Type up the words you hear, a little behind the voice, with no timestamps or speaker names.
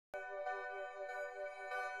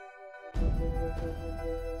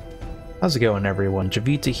How's it going, everyone?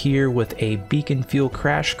 Javita here with a beacon fuel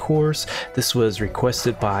crash course. This was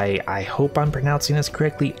requested by, I hope I'm pronouncing this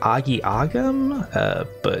correctly, Agi Agam,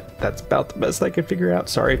 but that's about the best I can figure out.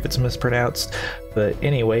 Sorry if it's mispronounced. But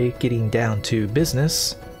anyway, getting down to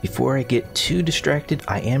business. Before I get too distracted,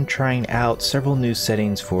 I am trying out several new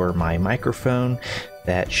settings for my microphone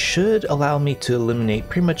that should allow me to eliminate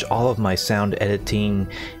pretty much all of my sound editing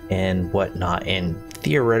and whatnot, and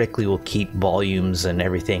theoretically will keep volumes and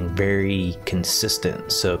everything very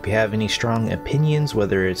consistent. So if you have any strong opinions,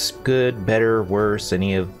 whether it's good, better, worse,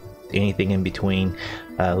 anything in between,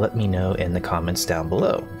 let me know in the comments down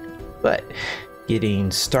below. But getting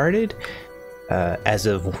started, as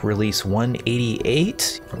of release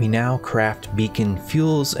 188, we now craft beacon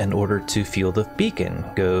fuels in order to fuel the beacon.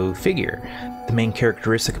 Go figure. The main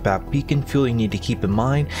characteristic about beacon fuel you need to keep in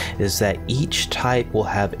mind is that each type will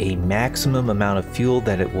have a maximum amount of fuel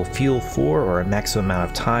that it will fuel for, or a maximum amount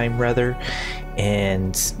of time rather,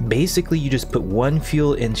 and basically you just put one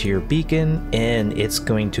fuel into your beacon and it's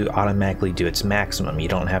going to automatically do its maximum. You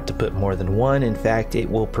don't have to put more than one. In fact, it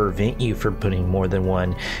will prevent you from putting more than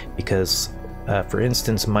one because for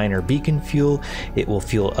instance, minor beacon fuel, it will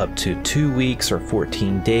fuel up to 2 weeks or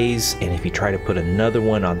 14 days, and if you try to put another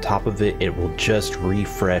one on top of it, it will just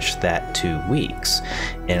refresh that 2 weeks.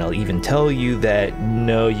 And it'll even tell you that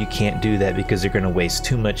no, you can't do that because you're going to waste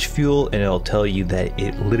too much fuel, and it'll tell you that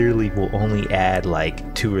it literally will only add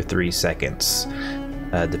like 2 or 3 seconds,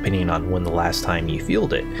 depending on when the last time you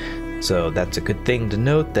fueled it. So that's a good thing to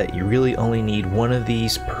note, that you really only need one of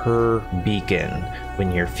these per beacon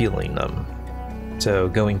when you're fueling them. So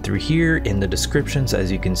going through here in the descriptions,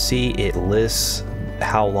 as you can see, it lists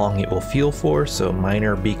how long it will fuel for. So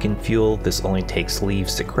minor beacon fuel, this only takes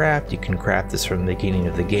leaves to craft. You can craft this from the beginning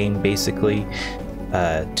of the game, basically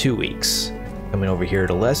 2 weeks. Coming over here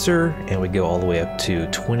to lesser, and we go all the way up to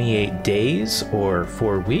 28 days or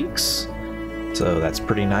 4 weeks. So that's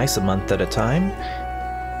pretty nice, a month at a time.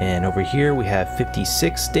 And over here we have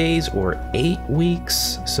 56 days or 8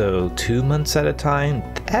 weeks, so 2 months at a time.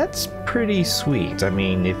 That's pretty sweet. I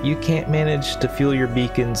mean, if you can't manage to fuel your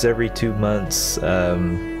beacons every 2 months,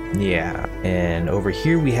 yeah. And over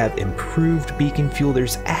here we have improved beacon fuel.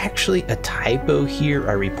 There's actually a typo here.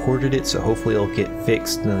 I reported it, so hopefully it'll get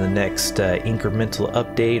fixed in the next incremental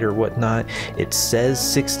update or whatnot. It says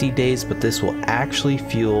 60 days, but this will actually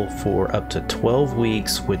fuel for up to 12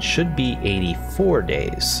 weeks, which should be 84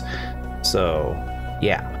 days. So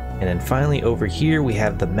yeah. And then finally over here we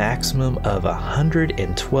have the maximum of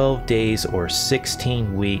 112 days or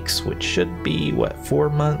 16 weeks, which should be what, 4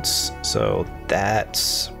 months? So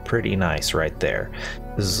that's pretty nice right there.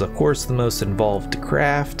 This is of course the most involved to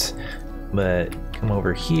craft, but come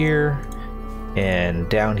over here and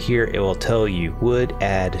down here it will tell you would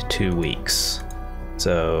add 2 weeks.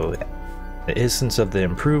 So the instance of the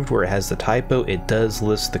improved where it has the typo, it does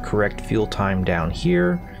list the correct fuel time down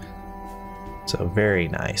here. So very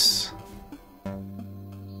nice.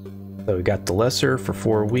 So we got the lesser for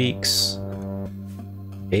 4 weeks,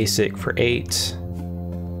 basic for 8,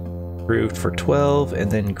 improved for 12, and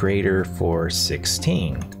then greater for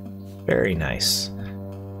 16. Very nice.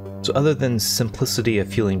 So other than simplicity of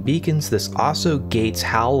fueling beacons, this also gates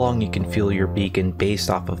how long you can fuel your beacon based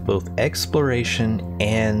off of both exploration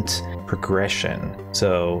and progression.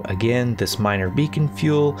 So again, this minor beacon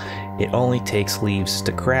fuel, it only takes leaves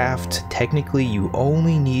to craft. Technically, you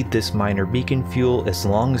only need this minor beacon fuel as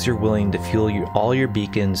long as you're willing to fuel all your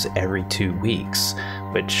beacons every 2 weeks,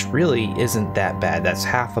 which really isn't that bad. That's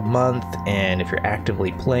half a month, and if you're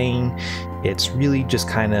actively playing, it's really just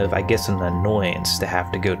kind of, I guess, an annoyance to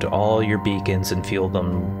have to go to all your beacons and fuel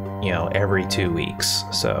them, you know, every 2 weeks.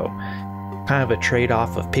 So kind of a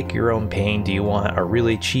trade-off of pick your own pain. Do you want a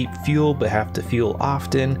really cheap fuel but have to fuel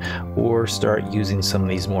often, or start using some of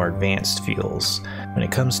these more advanced fuels? When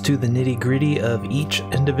it comes to the nitty-gritty of each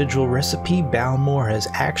individual recipe, Boundmore has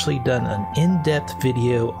actually done an in-depth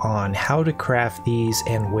video on how to craft these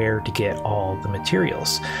and where to get all the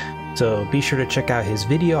materials. So be sure to check out his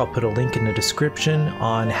video. I'll put a link in the description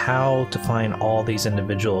on how to find all these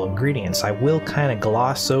individual ingredients. I will kind of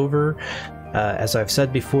gloss over, as I've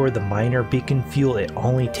said before, the minor beacon fuel, it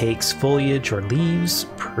only takes foliage or leaves.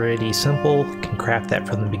 Pretty simple. You can craft that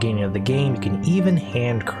from the beginning of the game. You can even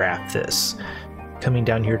handcraft this. Coming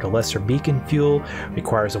down here to lesser beacon fuel,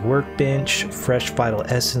 requires a workbench, fresh vital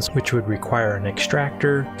essence, which would require an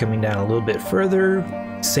extractor. Coming down a little bit further,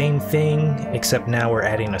 same thing, except now we're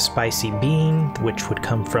adding a spicy bean, which would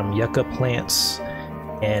come from yucca plants,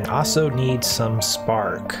 and also needs some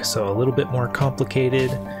spark, so a little bit more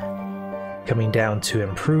complicated. Coming down to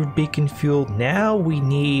improved beacon fuel, now we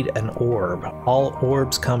need an orb. All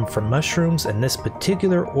orbs come from mushrooms, and this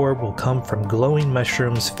particular orb will come from glowing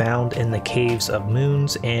mushrooms found in the caves of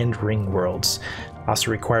moons and ring worlds.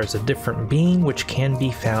 Also requires a different bean, which can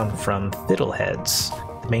be found from fiddleheads.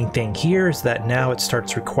 The main thing here is that now it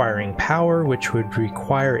starts requiring power, which would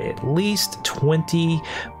require at least 20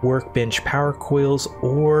 workbench power coils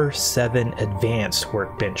or 7 advanced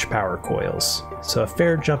workbench power coils. So a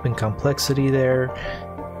fair jump in complexity there.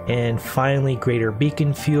 And finally, greater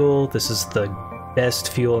beacon fuel. This is the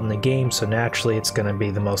best fuel in the game, so naturally it's going to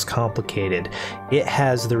be the most complicated. It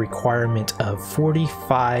has the requirement of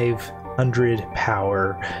 4,500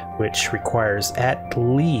 power, which requires at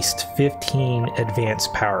least 15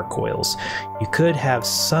 advanced power coils. You could have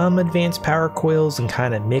some advanced power coils and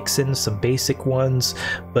kind of mix in some basic ones,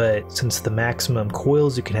 but since the maximum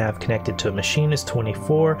coils you can have connected to a machine is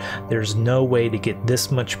 24, there's no way to get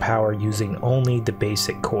this much power using only the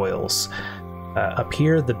basic coils. Up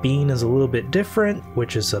here, the bean is a little bit different,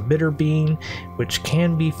 which is a bitter bean, which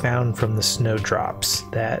can be found from the snowdrops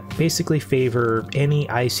that basically favor any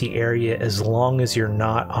icy area as long as you're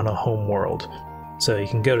not on a home world. So you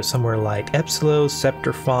can go to somewhere like Epsilos,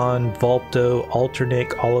 Scepterfawn, Volto,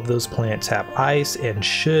 Alternic, all of those plants have ice and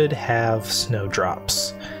should have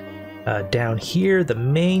snowdrops. Down here, the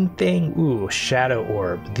main thing, Shadow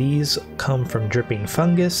Orb. These come from dripping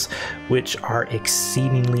fungus, which are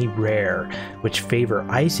exceedingly rare, which favor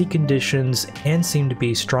icy conditions and seem to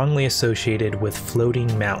be strongly associated with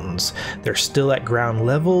floating mountains. They're still at ground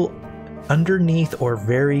level, underneath or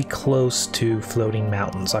very close to floating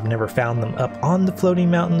mountains. I've never found them up on the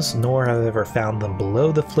floating mountains, nor have I ever found them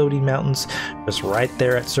below the floating mountains, just right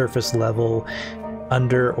there at surface level,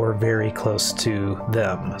 under or very close to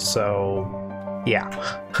them. So yeah.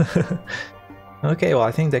 Okay, well,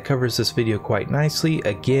 I think that covers this video quite nicely.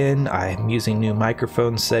 Again, I'm using new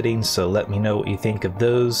microphone settings, so let me know what you think of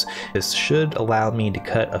those. This should allow me to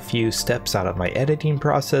cut a few steps out of my editing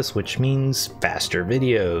process, which means faster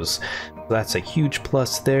videos. That's a huge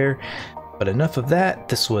plus there. But enough of that.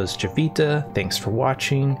 This was Javita. Thanks for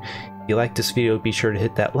watching. If you liked this video, be sure to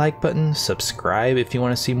hit that like button, subscribe if you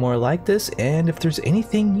want to see more like this, and if there's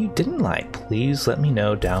anything you didn't like, please let me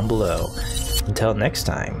know down below. Until next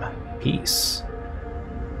time, peace.